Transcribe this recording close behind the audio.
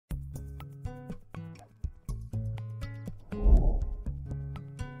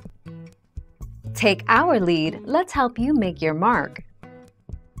Take our lead, let's help you make your mark.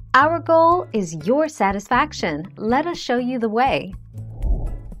 Our goal is your satisfaction. Let us show you the way.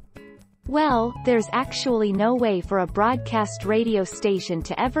 Well, there's actually no way for a broadcast radio station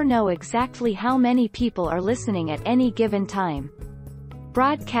to ever know exactly how many people are listening at any given time.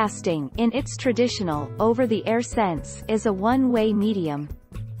 Broadcasting, in its traditional, over-the-air sense, is a one-way medium.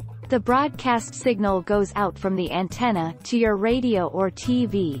 The broadcast signal goes out from the antenna to your radio or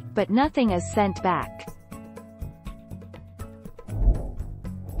TV, but nothing is sent back.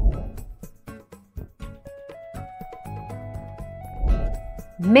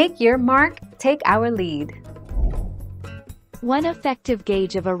 Make your mark, take our lead. One effective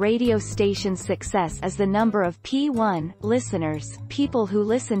gauge of a radio station's success is the number of P1 listeners, people who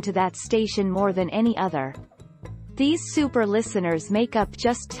listen to that station more than any other. These super listeners make up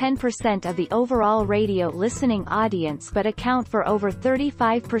just 10% of the overall radio listening audience but account for over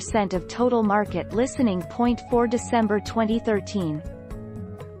 35% of total market listening. For December 2013.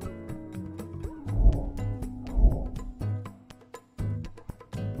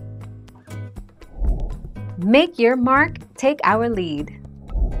 Make your mark, take our lead.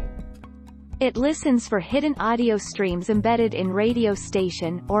 It listens for hidden audio streams embedded in radio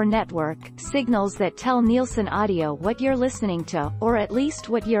station or network signals that tell Nielsen Audio what you're listening to, or at least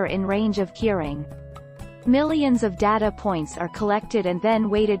what you're in range of hearing. Millions of data points are collected and then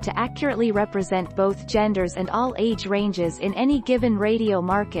weighted to accurately represent both genders and all age ranges in any given radio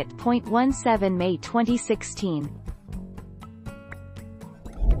market. 17 May 2016.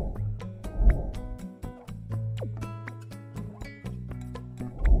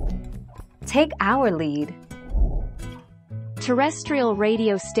 Take our lead. Terrestrial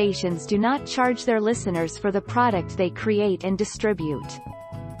radio stations do not charge their listeners for the product they create and distribute.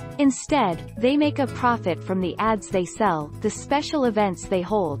 Instead, they make a profit from the ads they sell, the special events they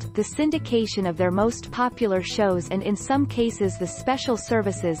hold, the syndication of their most popular shows, and in some cases the special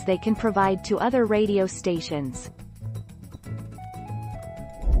services they can provide to other radio stations.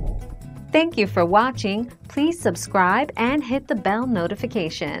 Thank you for watching. Please subscribe and hit the bell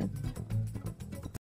notification.